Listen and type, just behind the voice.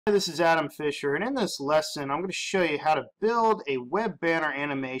Hi, this is Adam Fisher, and in this lesson I'm going to show you how to build a web banner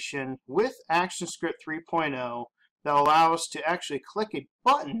animation with ActionScript 3.0 that will allow us to actually click a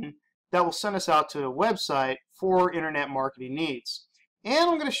button that will send us out to a website for internet marketing needs.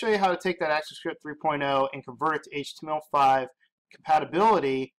 And I'm going to show you how to take that ActionScript 3.0 and convert it to HTML5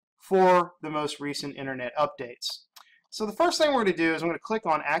 compatibility for the most recent internet updates. So the first thing we're going to do is I'm going to click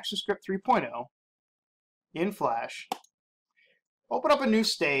on ActionScript 3.0 in Flash. Open up a new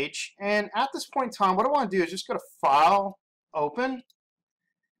stage, and at this point in time, what I want to do is just go to File, Open.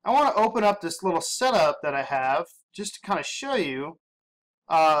 I want to open up this little setup that I have just to kind of show you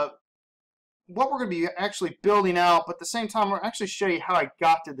what we're going to be actually building out, but at the same time, I'll actually show you how I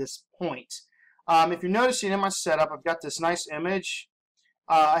got to this point. If you're noticing in my setup, I've got this nice image.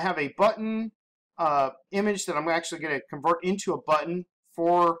 I have a button image that I'm actually going to convert into a button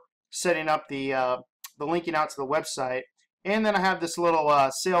for setting up the linking out to the website. And then I have this little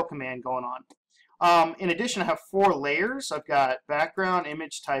sail command going on. In addition, I have 4 layers. I've got background,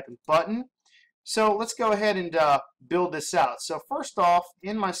 image type, and button. So let's go ahead and build this out. So first off,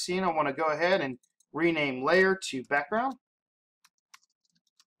 in my scene, I want to go ahead and rename layer to background.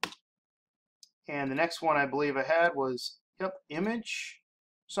 And the next one I believe I had was, image.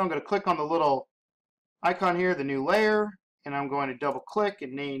 So I'm going to click on the little icon here, the new layer, and I'm going to double click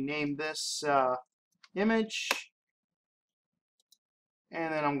and name this image.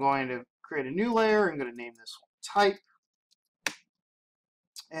 And then I'm going to create a new layer. I'm going to name this one type.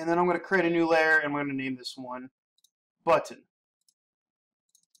 And then I'm going to create a new layer and I'm going to name this one button.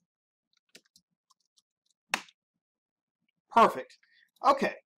 Perfect.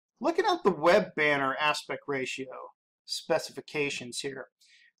 Okay, looking at the web banner aspect ratio specifications here.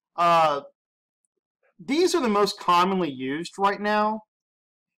 These are the most commonly used right now.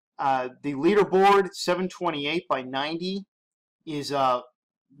 The leaderboard 728 by 90 is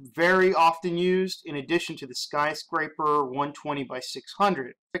very often used, in addition to the skyscraper 120 by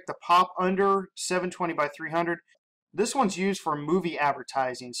 600. Pick the pop under 720 by 300. This one's used for movie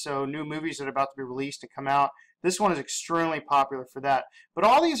advertising, so new movies that are about to be released and come out. This one is extremely popular for that. But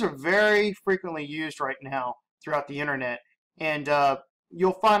all these are very frequently used right now throughout the internet, and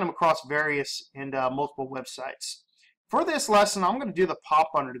you'll find them across various and multiple websites. For this lesson, I'm going to do the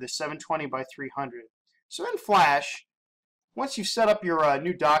pop under, the 720 by 300. So in Flash, once you've set up your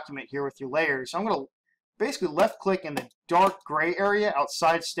new document here with your layers, I'm going to basically left click in the dark gray area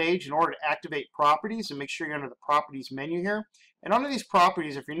outside stage in order to activate properties, and make sure you're under the properties menu here. And under these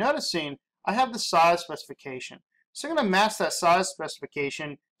properties, if you're noticing, I have the size specification. So I'm going to match that size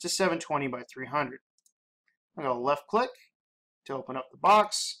specification to 720 by 300. I'm going to left click to open up the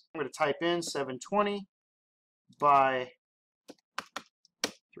box. I'm going to type in 720 by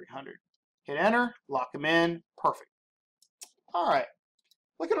 300. Hit enter, lock them in, perfect. Alright,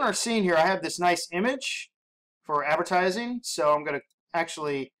 looking at our scene here, I have this nice image for advertising, so I'm going to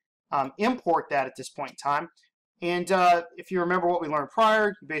actually import that at this point in time. And if you remember what we learned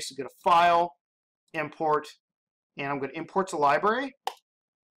prior, you basically go to File, Import, and I'm going to import to library.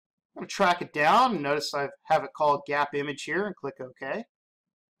 I'm going to track it down, and notice I have it called Gap Image here, and click OK.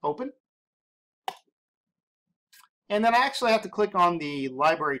 Open. And then I actually have to click on the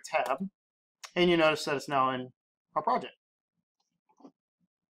Library tab, and you notice that it's now in our project.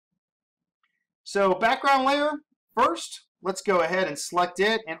 So background layer, first, let's go ahead and select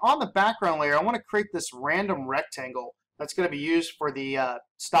it. And on the background layer, I want to create this random rectangle that's going to be used for the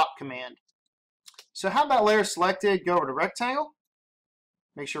stop command. So have that layer selected, go over to rectangle,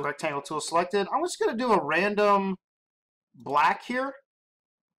 make sure rectangle tool is selected. I'm just going to do a random black here.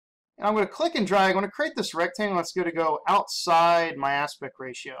 And I'm going to click and drag. I'm going to create this rectangle that's going to go outside my aspect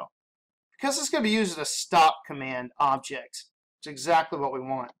ratio. Because it's going to be used as a stop command object. It's exactly what we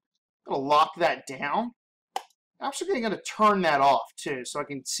want. I'm going to lock that down. I'm actually going to turn that off too, so I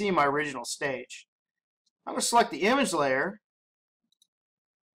can see my original stage. I'm going to select the image layer,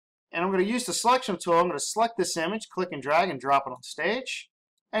 and I'm going to use the selection tool. I'm going to select this image, click and drag, and drop it on stage.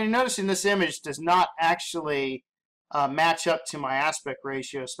 And you're noticing this image does not actually match up to my aspect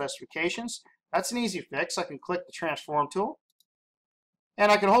ratio specifications. That's an easy fix. I can click the transform tool,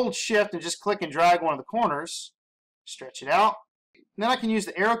 and I can hold shift and just click and drag one of the corners, stretch it out. And then I can use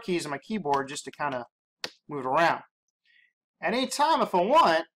the arrow keys on my keyboard just to kind of move it around. At any time, if I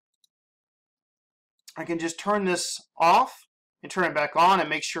want, I can just turn this off and turn it back on and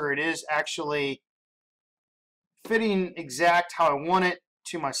make sure it is actually fitting exact how I want it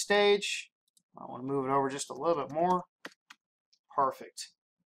to my stage. I want to move it over just a little bit more. Perfect.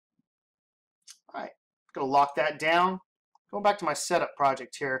 All right, I'm going to lock that down. Going back to my setup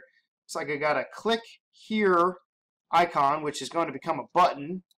project here. Looks like I got a click here icon, which is going to become a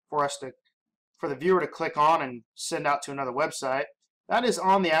button. for the viewer to click on and send out to another website. That is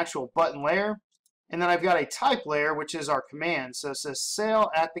on the actual button layer. And then I've got a type layer, which is our command. So it says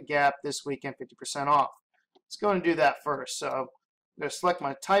sale at the Gap this weekend 50% off. Let's go and do that first. So I'm going to select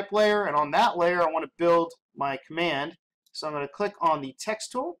my type layer, and on that layer I want to build my command. So I'm going to click on the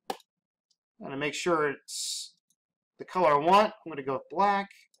text tool. I'm going to make sure it's the color I want. I'm going to go with black.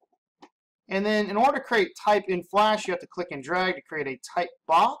 And then in order to create type in Flash, you have to click and drag to create a type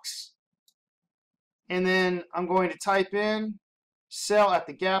box. And then I'm going to type in sale at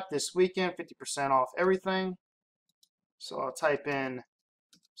the Gap this weekend, 50% off everything. So I'll type in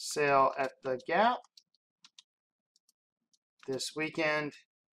sale at the Gap this weekend,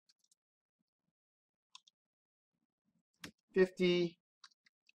 50%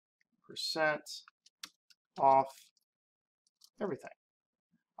 off everything.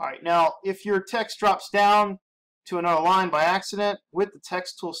 All right, now if your text drops down to another line by accident, with the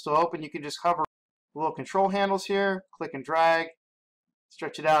text tool still open, you can just hover the little control handles here, click and drag,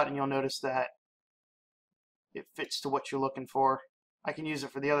 stretch it out, and you'll notice that it fits to what you're looking for. I can use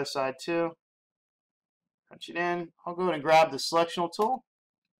it for the other side too. Punch it in. I'll go ahead and grab the selectional tool.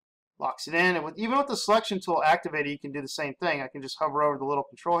 Locks it in. And even with the selection tool activated, you can do the same thing. I can just hover over the little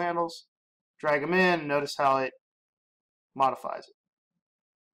control handles, drag them in, and notice how it modifies it.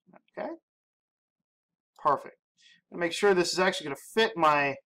 Okay? Perfect. Make sure this is actually going to fit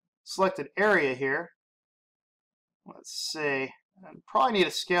my selected area here. Let's see. I probably need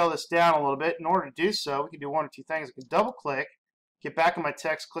to scale this down a little bit. In order to do so, we can do one or two things. I can double click, get back on my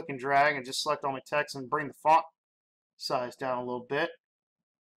text, click and drag, and just select all my text and bring the font size down a little bit.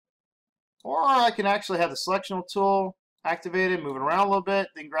 Or I can actually have the selectional tool activated, move it around a little bit,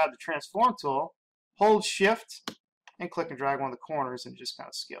 then grab the transform tool, hold shift, and click and drag one of the corners, and it just kind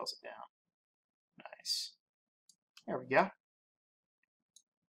of scales it down. Nice. There we go.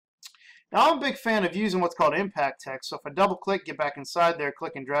 Now I'm a big fan of using what's called impact text. So if I double click, get back inside there,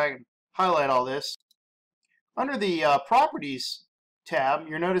 click and drag, and highlight all this. Under the Properties tab,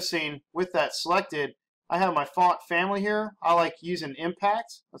 you're noticing with that selected, I have my font family here. I like using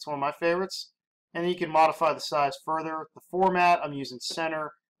impact. That's one of my favorites. And you can modify the size further. The format, I'm using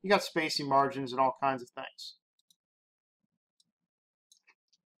center. You got spacing margins and all kinds of things.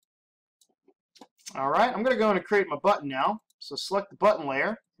 All right, I'm going to go in and create my button now. So select the button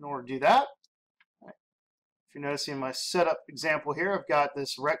layer in order to do that. If you're noticing my setup example here, I've got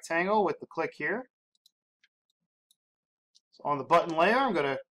this rectangle with the click here. So on the button layer, I'm going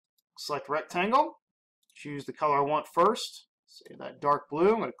to select rectangle, choose the color I want first, say that dark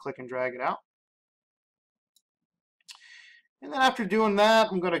blue. I'm going to click and drag it out. And then after doing that,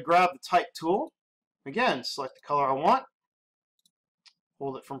 I'm going to grab the type tool. Again, select the color I want.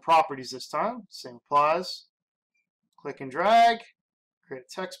 Hold it from properties this time. Same applies. Click and drag. Create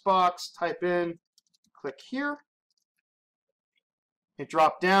a text box. Type in. Click here. It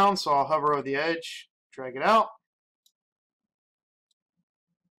dropped down, so I'll hover over the edge. Drag it out.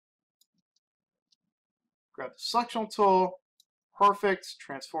 Grab the selectional tool. Perfect.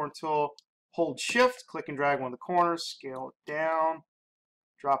 Transform tool. Hold shift. Click and drag one of the corners. Scale it down.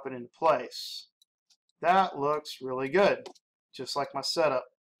 Drop it into place. That looks really good. Just like my setup.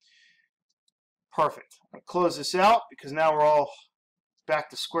 Perfect. I'll close this out because now we're all back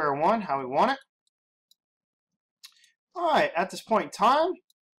to square one, how we want it. Alright, at this point in time,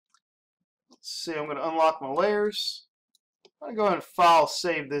 let's see, I'm going to unlock my layers. I'm going to go ahead and file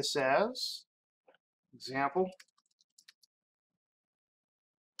save this as example.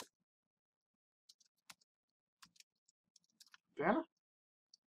 Banner.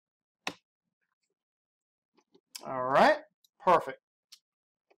 Alright. Perfect.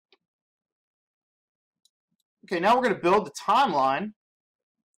 Okay, now we're going to build the timeline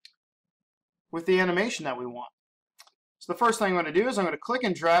with the animation that we want. So the first thing I'm going to do is I'm going to click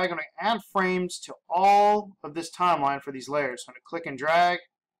and drag. I'm going to add frames to all of this timeline for these layers. So I'm going to click and drag.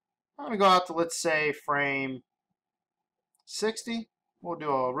 I'm going to go out to, let's say, frame 60. We'll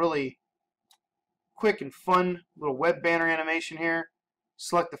do a really quick and fun little web banner animation here.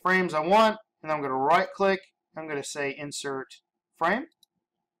 Select the frames I want, and I'm going to right click. I'm going to say insert frame,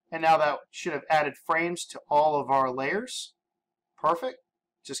 and now that should have added frames to all of our layers. Perfect.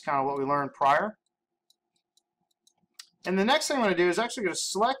 Just kind of what we learned prior. And the next thing I'm going to do is actually going to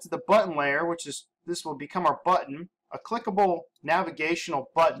select the button layer, which is, this will become our button, a clickable navigational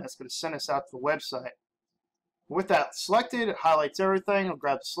button that's going to send us out to the website. With that selected, it highlights everything. I'll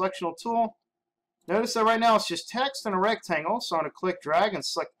grab the selectional tool. Notice that right now it's just text and a rectangle, so I'm going to click drag and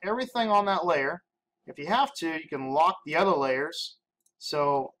select everything on that layer. If you have to, you can lock the other layers,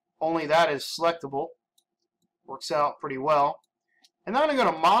 so only that is selectable. Works out pretty well. And then I'm going to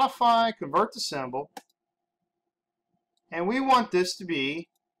go to Modify, Convert to Symbol. And we want this to be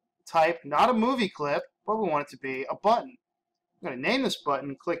type, not a movie clip, but we want it to be a button. I'm going to name this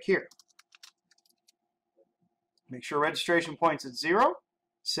button, click here. Make sure registration point's at 0,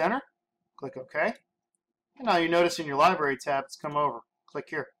 center, click OK. And now you notice in your library tab it's come over. Click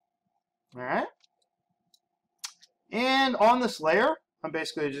here. All right. And on this layer, I'm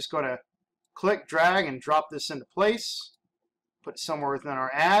basically just going to click, drag, and drop this into place. Put it somewhere within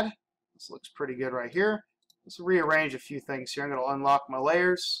our ad. This looks pretty good right here. Let's rearrange a few things here. I'm going to unlock my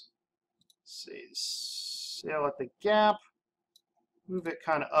layers. Let's see, sail at the gap. Move it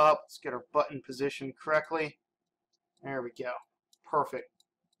kind of up. Let's get our button positioned correctly. There we go. Perfect.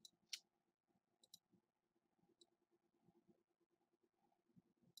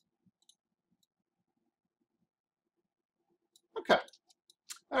 Okay.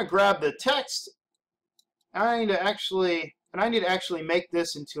 I'm going to grab the text. I need to actually make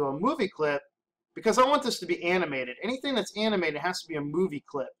this into a movie clip because I want this to be animated. Anything that's animated has to be a movie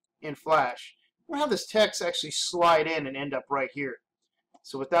clip in Flash. I'm going to have this text actually slide in and end up right here.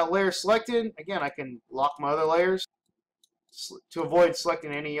 So with that layer selected, again, I can lock my other layers to avoid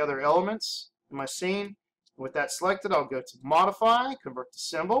selecting any other elements in my scene. With that selected, I'll go to Modify, Convert to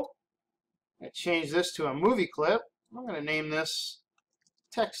Symbol. I change this to a movie clip. I'm going to name this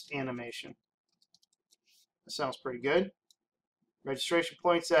Text Animation. That sounds pretty good. Registration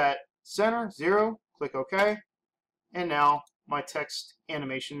point's at center, 0. Click OK. And now my text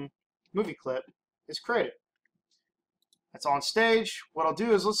animation movie clip is created. That's on stage. What I'll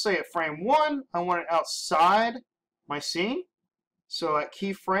do is, let's say at frame 1, I want it outside my scene. So at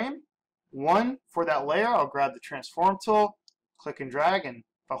keyframe 1 for that layer, I'll grab the transform tool, click and drag, and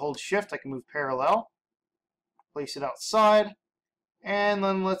if I hold shift, I can move parallel. Place it outside. And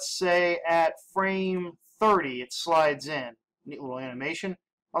then let's say at frame 30, it slides in. Neat little animation.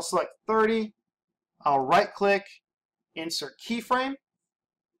 I'll select 30. I'll right click, insert keyframe,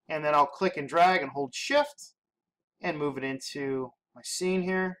 and then I'll click and drag and hold shift and move it into my scene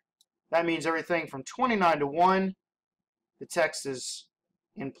here. That means everything from 29 to 1, the text is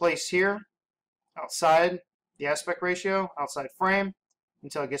in place here, outside the aspect ratio, outside frame,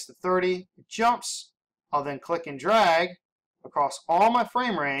 until it gets to 30. It jumps. I'll then click and drag across all my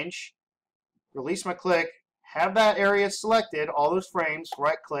frame range, release my click, have that area selected, all those frames,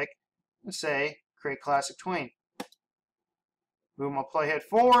 right click, and say Create Classic Tween. Move my playhead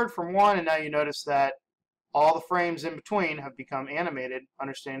forward from 1, and now you notice that all the frames in between have become animated,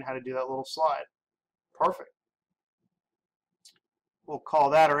 understanding how to do that little slide. Perfect. We'll call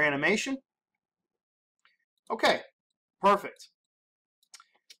that our animation. Okay, perfect.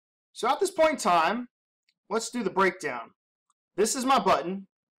 So at this point in time, let's do the breakdown. This is my button,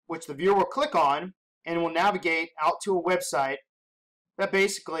 which the viewer will click on and will navigate out to a website that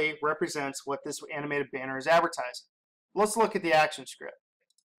basically represents what this animated banner is advertising. Let's look at the action script.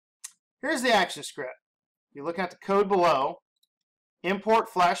 Here's the action script. You're looking at the code below. Import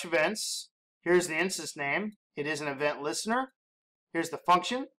Flash events. Here's the instance name. It is an event listener. Here's the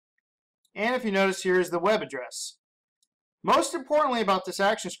function. And if you notice, here is the web address. Most importantly about this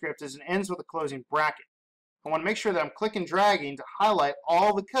action script is it ends with a closing bracket. I want to make sure that I'm clicking and dragging to highlight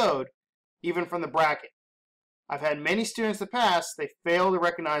all the code, even from the bracket. I've had many students in the past, they fail to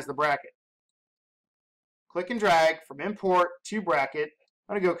recognize the bracket. Click and drag from import to bracket.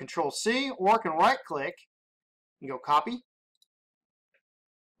 I'm going to go Control-C, or I can right-click and go copy.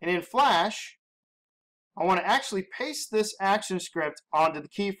 And in Flash, I want to actually paste this action script onto the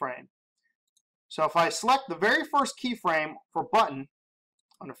keyframe. So if I select the very first keyframe for button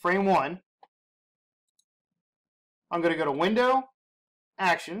on the frame 1, I'm going to go to Window,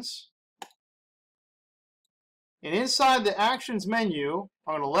 Actions, and inside the Actions menu,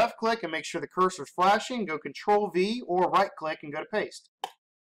 I'm going to left-click and make sure the cursor is flashing, go Control-V, or right-click and go to Paste.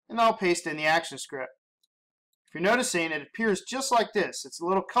 And I'll paste in the action script. If you're noticing, it appears just like this. It's a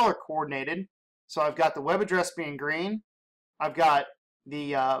little color coordinated. So I've got the web address being green. I've got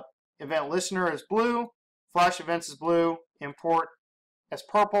the event listener as blue, Flash events as blue, import as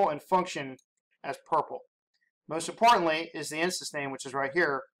purple, and function as purple. Most importantly is the instance name, which is right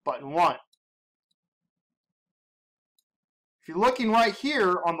here, button 1. If you're looking right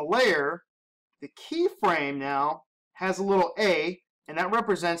here on the layer, the keyframe now has a little A, and that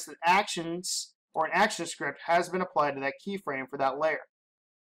represents that actions or an action script has been applied to that keyframe for that layer.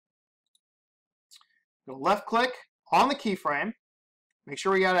 Go left click on the keyframe, make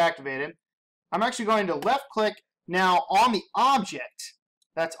sure we got it activated. I'm actually going to left click now on the object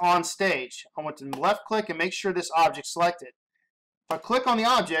that's on stage. I want to left click and make sure this object's selected. If I click on the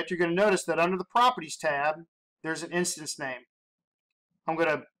object, you're going to notice that under the Properties tab, there's an instance name. I'm going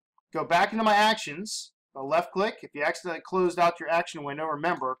to go back into my actions, a left click. If you accidentally closed out your action window,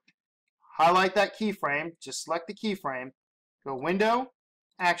 remember, highlight that keyframe, just select the keyframe, go Window,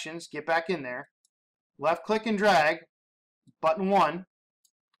 Actions, get back in there, left click and drag, button 1.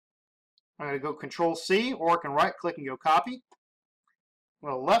 I'm going to go Control C, or I can right click and go Copy. I'm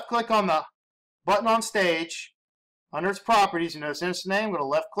going to left click on the button on stage, under its properties, you notice instance name, I'm going to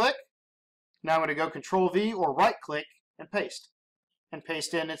left click. Now I'm going to go Control V or right click and paste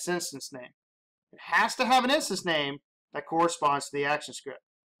in its instance name. It has to have an instance name that corresponds to the action script.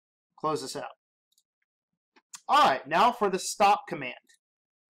 Close this out. Alright, now for the stop command.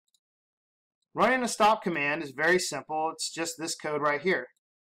 Running a stop command is very simple. It's just this code right here.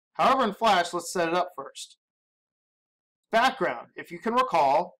 However, in Flash, let's set it up first. Background. If you can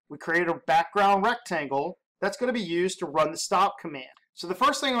recall, we created a background rectangle that's going to be used to run the stop command. So the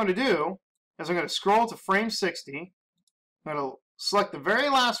first thing I'm going to do is I'm going to scroll to frame 60. I'm going to select the very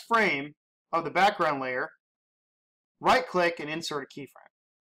last frame of the background layer, right click and insert a keyframe.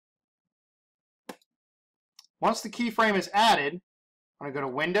 Once the keyframe is added, I'm going to go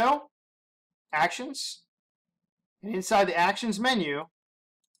to Window, Actions, and inside the Actions menu,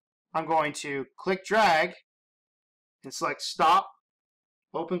 I'm going to click drag and select Stop,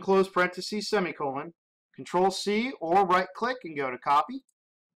 open close parentheses, semicolon, Control C or right click and go to Copy.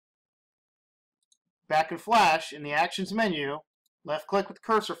 Back in Flash, in the Actions menu, left click with the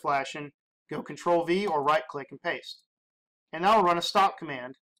cursor flashing, go Control V or right click and paste. And now we'll run a stop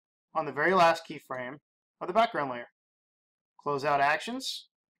command on the very last keyframe of the background layer. Close out Actions,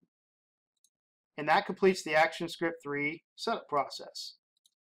 and that completes the ActionScript 3 setup process.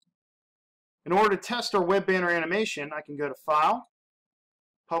 In order to test our web banner animation, I can go to File,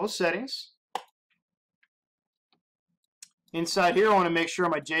 Publish Settings. Inside here, I want to make sure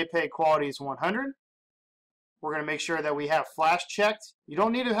my JPEG quality is 100. We're going to make sure that we have Flash checked. You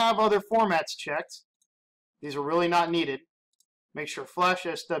don't need to have other formats checked. These are really not needed. Make sure Flash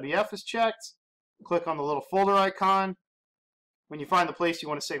SWF is checked. Click on the little folder icon. When you find the place you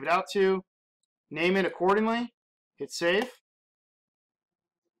want to save it out to, name it accordingly. Hit Save.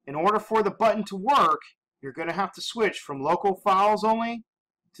 In order for the button to work, you're going to have to switch from local files only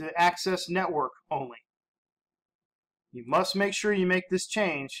to access network only. You must make sure you make this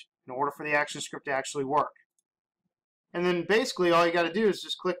change in order for the ActionScript to actually work. And then basically all you got to do is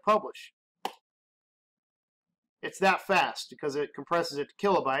just click Publish. It's that fast because it compresses it to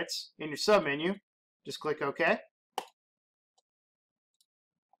kilobytes. In your submenu, just click OK.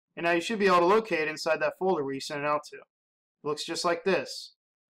 And now you should be able to locate inside that folder where you sent it out to. It looks just like this.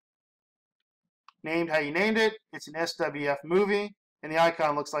 Named how you named it. It's an SWF movie. And the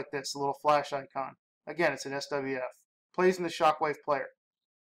icon looks like this, a little flash icon. Again, it's an SWF. Plays in the Shockwave player.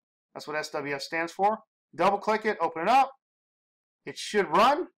 That's what SWF stands for. Double click it, open it up. It should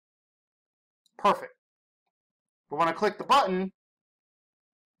run. Perfect. But when I click the button,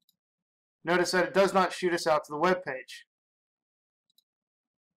 notice that it does not shoot us out to the web page.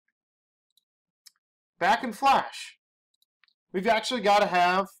 Back in Flash, we've actually got to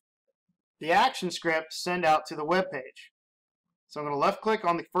have the action script send out to the web page. So I'm going to left click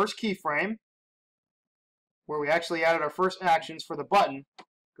on the first keyframe where we actually added our first actions for the button.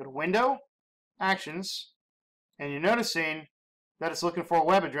 Go to Window, Actions, and you're noticing that it's looking for a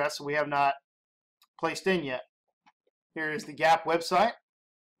web address that we have not placed in yet. Here is the Gap website.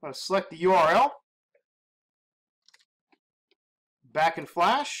 I'm going to select the URL. Back in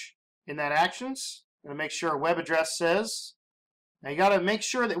Flash, in that Actions, I'm going to make sure a web address says. Now you got to make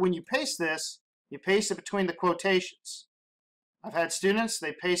sure that when you paste this, you paste it between the quotations. I've had students,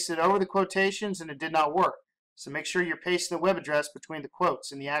 they pasted over the quotations and it did not work. So make sure you're pasting the web address between the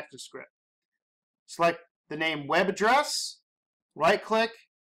quotes in the ActionScript. Select the name web address, right click,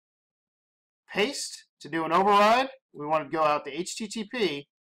 paste. To do an override, we want to go out to http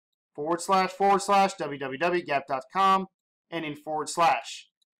 / www.gap.com and in /.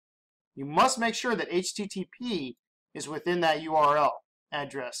 You must make sure that http is within that URL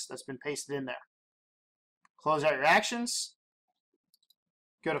address that's been pasted in there. Close out your actions.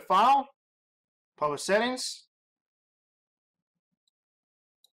 Go to File, Publish Settings.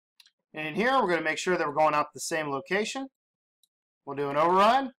 And in here, we're going to make sure that we're going out to the same location. We'll do an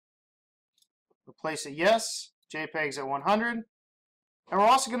override. Replace it yes. JPEG's at 100. And we're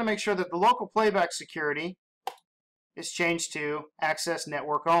also going to make sure that the local playback security is changed to Access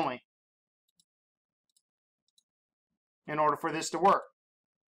Network Only in order for this to work.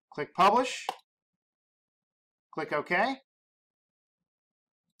 Click Publish. Click OK.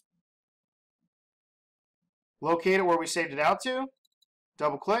 Locate it where we saved it out to.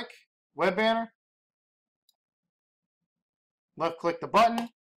 Double click. Web banner. left click the button, and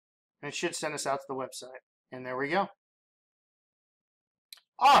it should send us out to the website. And there we go.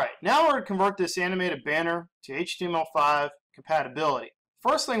 Alright, now we're going to convert this animated banner to HTML5 compatibility.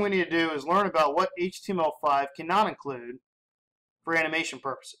 First thing we need to do is learn about what HTML5 cannot include for animation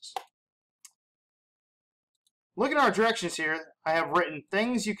purposes. Looking at our directions here, I have written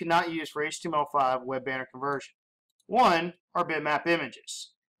things you cannot use for HTML5 web banner conversion. One are bitmap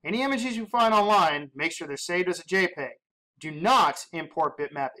images. Any images you find online, make sure they're saved as a JPEG. Do not import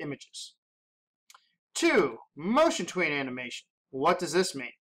bitmap images. Two, motion tween animation. What does this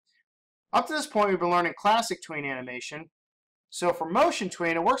mean? Up to this point, we've been learning classic tween animation. So for motion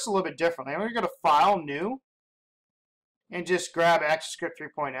tween, it works a little bit differently. I'm going to go to File, New, and just grab ActionScript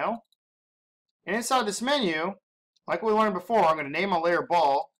 3.0. And inside this menu, like we learned before, I'm going to name my layer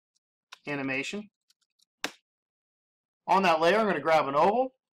ball animation. On that layer, I'm going to grab an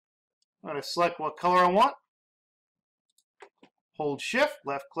oval. I'm going to select what color I want. Hold Shift,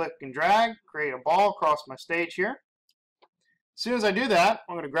 left click and drag, create a ball across my stage here. As soon as I do that,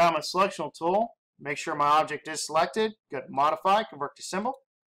 I'm going to grab my selectional tool, make sure my object is selected, go to Modify, Convert to Symbol.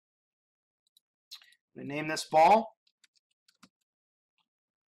 I'm going to name this ball.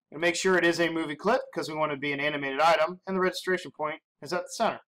 And make sure it is a movie clip because we want it to be an animated item, and the registration point is at the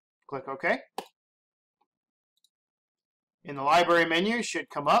center. Click OK. In the library menu, it should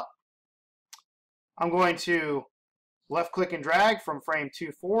come up. I'm going to left click and drag from frame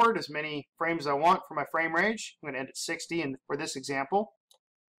 2 forward as many frames as I want for my frame range. I'm going to end at 60 for this example.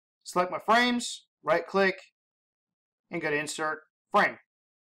 Select my frames, right click, and go to Insert Frame.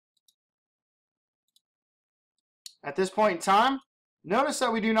 At this point in time, notice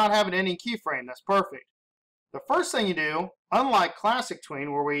that we do not have an ending keyframe. That's perfect. The first thing you do, unlike classic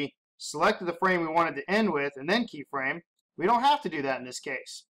tween where we selected the frame we wanted to end with and then keyframe, we don't have to do that in this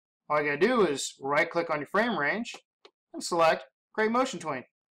case. All you gotta do is right click on your frame range and select Create Motion Tween.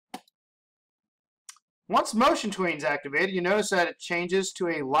 Once Motion Tween is activated, you notice that it changes to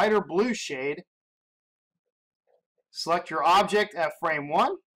a lighter blue shade. Select your object at frame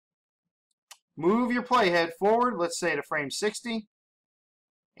 1. Move your playhead forward, let's say to frame 60.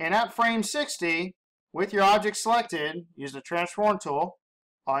 And at frame 60, with your object selected, use the Transform tool.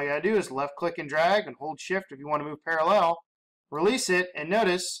 All you gotta do is left click and drag and hold Shift if you want to move parallel. Release it and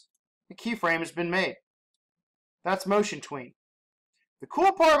notice the keyframe has been made. That's motion tween. The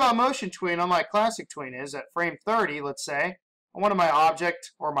cool part about motion tween, unlike classic tween, is at frame 30, let's say, I wanted my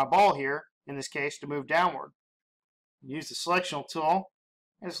object, or my ball here, in this case, to move downward. Use the selectional tool,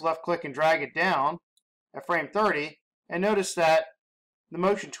 and just left click and drag it down at frame 30, and notice that the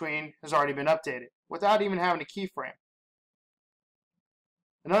motion tween has already been updated, without even having a keyframe.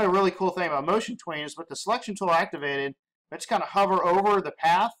 Another really cool thing about motion tween is with the selection tool activated, I just kind of hover over the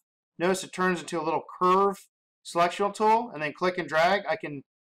path. Notice it turns into a little curve selectional tool, and then click and drag. I can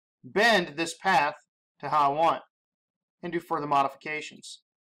bend this path to how I want and do further modifications.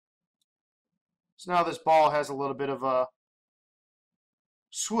 So now this ball has a little bit of a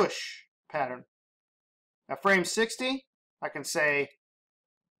swoosh pattern. At frame 60, I can say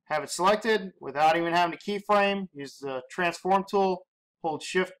have it selected without even having to keyframe. Use the Transform tool, hold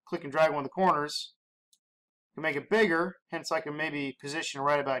Shift, click and drag one of the corners. Can make it bigger, hence I can maybe position it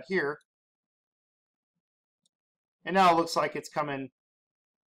right about here. And now it looks like it's coming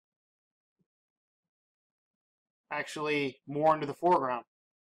actually more into the foreground.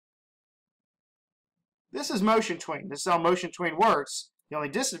 This is motion tween. This is how motion tween works. The only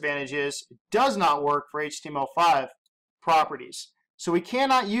disadvantage is it does not work for HTML5 properties. So we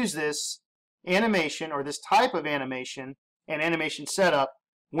cannot use this animation or this type of animation and animation setup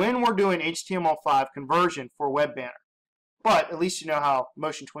when we're doing HTML5 conversion for a web banner. But at least you know how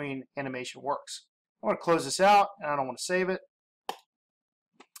motion tween animation works. I want to close this out, and I don't want to save it.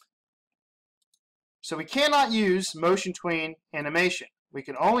 So we cannot use motion tween animation. We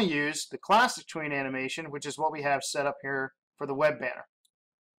can only use the classic tween animation, which is what we have set up here for the web banner.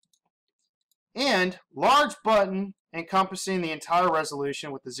 And large button encompassing the entire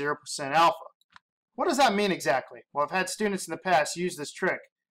resolution with the 0% alpha. What does that mean exactly? Well, I've had students in the past use this trick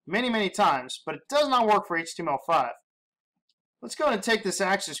many times, but it does not work for HTML5. Let's go ahead and take this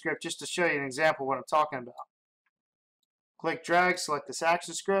action script just to show you an example of what I'm talking about. Click, drag, select this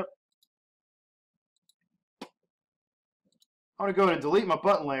action script. I'm going to go ahead and delete my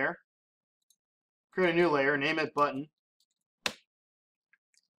button layer, create a new layer, name it button.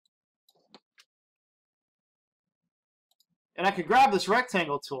 And I can grab this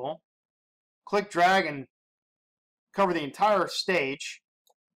rectangle tool, click, drag, and cover the entire stage.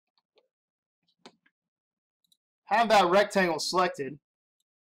 Have that rectangle selected.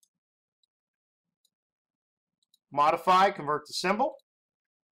 modify, convert to symbol,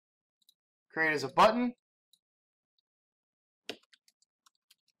 create as a button,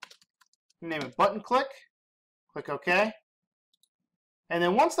 name it button click, click OK. And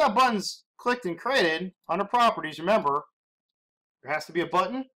then once that button's clicked and created, under properties, remember, there has to be a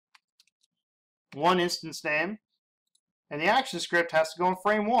button, one instance name, and the action script has to go in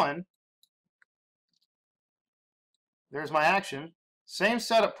frame 1. There's my action. Same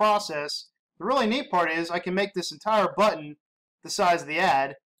setup process. The really neat part is I can make this entire button the size of the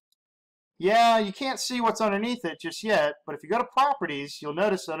ad. Yeah, you can't see what's underneath it just yet, but if you go to properties, you'll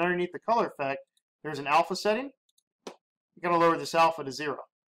notice that underneath the color effect, there's an alpha setting. You're going to lower this alpha to 0.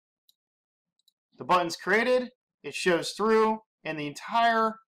 The button's created, it shows through, and the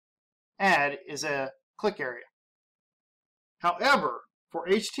entire ad is a click area. However, for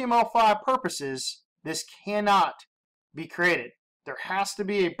HTML5 purposes, this cannot be created. There has to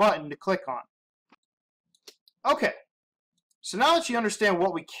be a button to click on. Okay, so now that you understand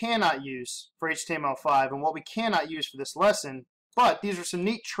what we cannot use for HTML5 and what we cannot use for this lesson, but these are some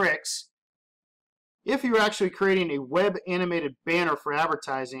neat tricks. If you were actually creating a web animated banner for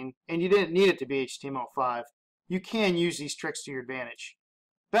advertising and you didn't need it to be HTML5, you can use these tricks to your advantage.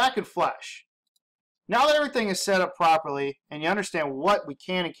 Back in Flash. Now that everything is set up properly and you understand what we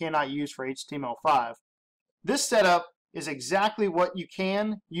can and cannot use for HTML5, this setup is exactly what you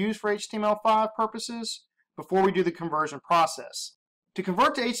can use for HTML5 purposes before we do the conversion process. To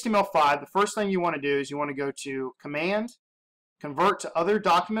convert to HTML5, the first thing you want to do is you want to go to Command, Convert to Other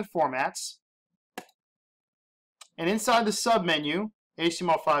Document Formats, and inside the submenu,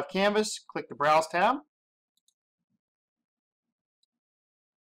 HTML5 Canvas, click the Browse tab.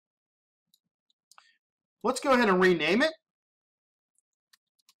 Let's go ahead and rename it.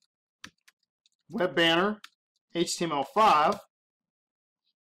 Web Banner HTML5.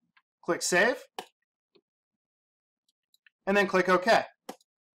 Click Save. And then click OK.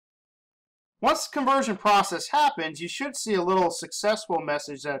 Once the conversion process happens, you should see a little successful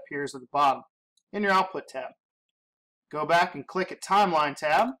message that appears at the bottom in your Output tab. Go back and click at Timeline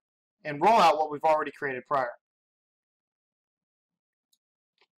tab and roll out what we've already created prior.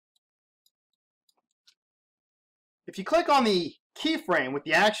 If you click on the keyframe with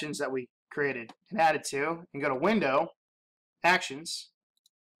the actions that we created and added to and go to Window, Actions,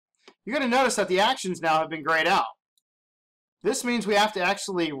 you're going to notice that the actions now have been grayed out. This means we have to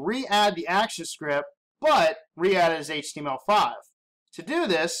actually re-add the action script, but re-add it as HTML5. To do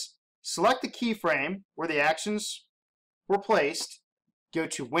this, select the keyframe where the actions were placed, go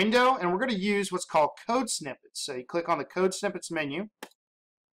to Window, and we're going to use what's called Code Snippets. So you click on the Code Snippets menu.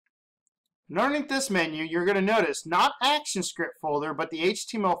 And underneath this menu, you're going to notice not ActionScript folder, but the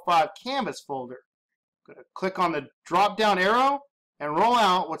HTML5 Canvas folder. I'm going to click on the drop-down arrow and roll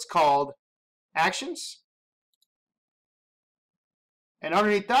out what's called Actions. And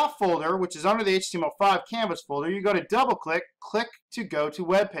underneath that folder, which is under the HTML5 Canvas folder, you go to double-click, click to go to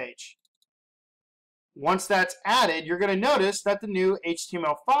Web Page. Once that's added, you're going to notice that the new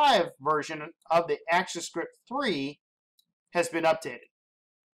HTML5 version of the ActionScript 3 has been updated.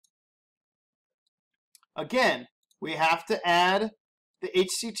 Again, we have to add the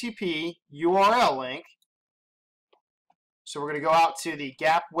HTTP URL link. So we're going to go out to the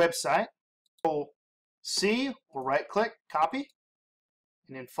Gap website. We'll right-click, copy.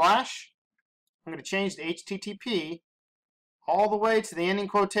 And in Flash, I'm going to change the HTTP all the way to the ending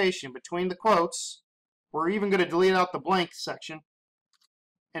quotation between the quotes. We're even going to delete out the blank section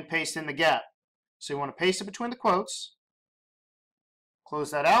and paste in the gap. So you want to paste it between the quotes.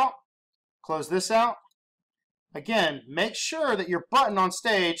 Close that out. Close this out. Again, make sure that your button on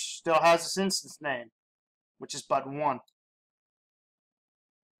stage still has this instance name, which is button 1.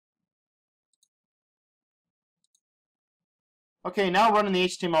 Okay, now running the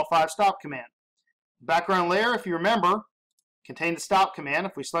HTML5 stop command. Background layer, if you remember, contained the stop command.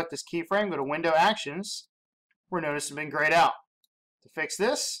 If we select this keyframe, go to Window Actions, we're noticing it's been grayed out. To fix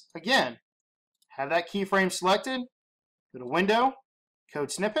this, again, have that keyframe selected, go to Window,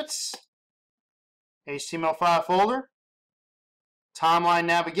 Code Snippets, HTML5 folder, Timeline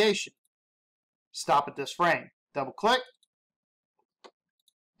Navigation. Stop at this frame. Double click,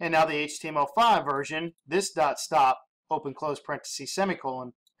 and now the HTML5 version, this dot stop, open close parenthesis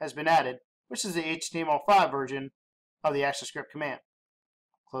semicolon, has been added, which is the HTML5 version of the ActionScript command.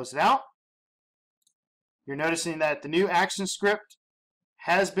 Close it out. You're noticing that the new ActionScript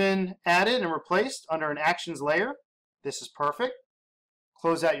has been added and replaced under an Actions layer. This is perfect.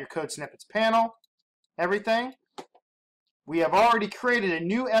 Close out your Code Snippets panel. Everything. We have already created a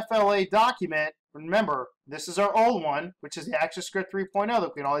new FLA document. Remember, this is our old one, which is the ActionScript 3.0 that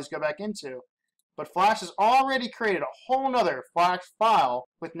we can always go back into. but Flash has already created a whole nother Flash file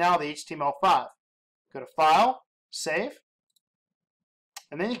with now the HTML5. Go to File, Save,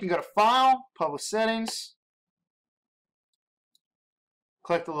 and then you can go to File, Publish Settings,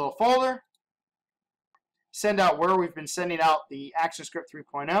 click the little folder, send out where we've been sending out the ActionScript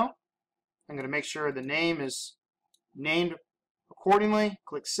 3.0. I'm going to make sure the name is named accordingly.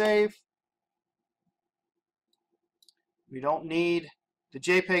 Click Save. We don't need the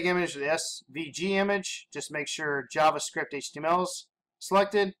JPEG image or the SVG image. Just make sure JavaScript HTML is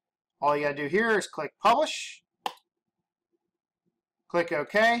selected. All you got to do here is click Publish. Click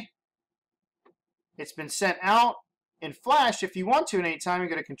OK. It's been sent out. In Flash, if you want to, at any time, you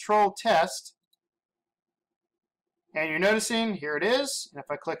go to Control Test. And you're noticing, here it is. And if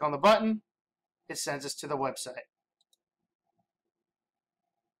I click on the button, it sends us to the website.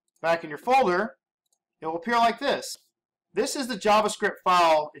 Back in your folder, it will appear like this. This is the JavaScript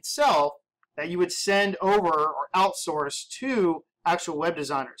file itself that you would send over or outsource to actual web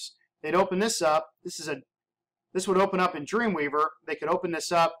designers. They'd open this up. This would open up in Dreamweaver. They could open this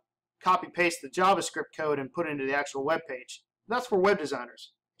up, copy paste the JavaScript code, and put it into the actual web page. That's for web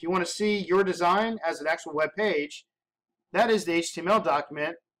designers. If you want to see your design as an actual web page, that is the HTML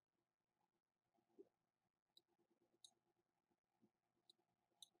document.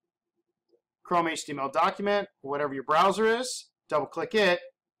 Chrome HTML document, or whatever your browser is, double click it,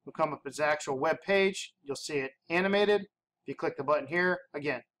 will come up as the actual web page. You'll see it animated. If you click the button here,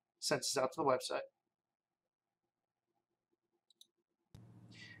 again, sends us out to the website.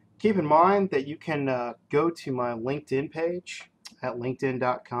 Keep in mind that you can go to my LinkedIn page at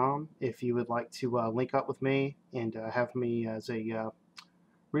linkedin.com if you would like to link up with me and have me as a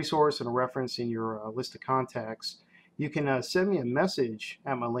resource and a reference in your list of contacts. You can send me a message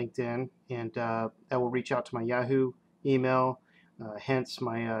at my LinkedIn, and that will reach out to my Yahoo email, hence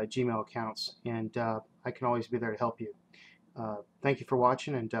my Gmail accounts, and I can always be there to help you. Thank you for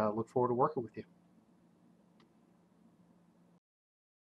watching, and look forward to working with you.